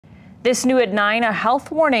This new at 9, a health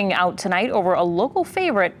warning out tonight over a local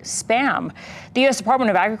favorite, Spam. The U.S. Department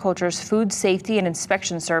of Agriculture's Food Safety and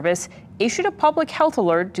Inspection Service issued a public health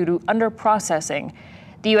alert due to underprocessing.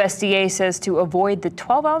 The USDA says to avoid the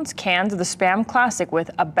 12-ounce cans of the Spam Classic with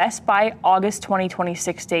a Best By August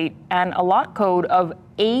 2026 date and a lot code of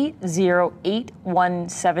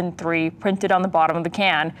A08173 printed on the bottom of the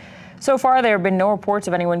can. So far, there have been no reports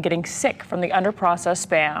of anyone getting sick from the underprocessed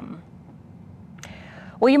Spam.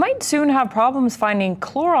 Well, you might soon have problems finding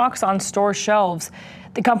Clorox on store shelves.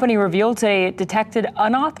 The company revealed today it detected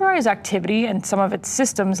unauthorized activity in some of its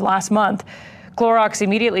systems last month. Clorox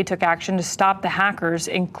immediately took action to stop the hackers,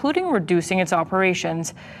 including reducing its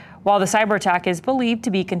operations. While the cyber attack is believed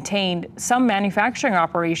to be contained, some manufacturing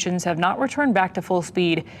operations have not returned back to full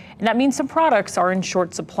speed, and that means some products are in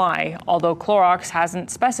short supply, although Clorox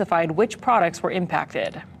hasn't specified which products were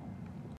impacted.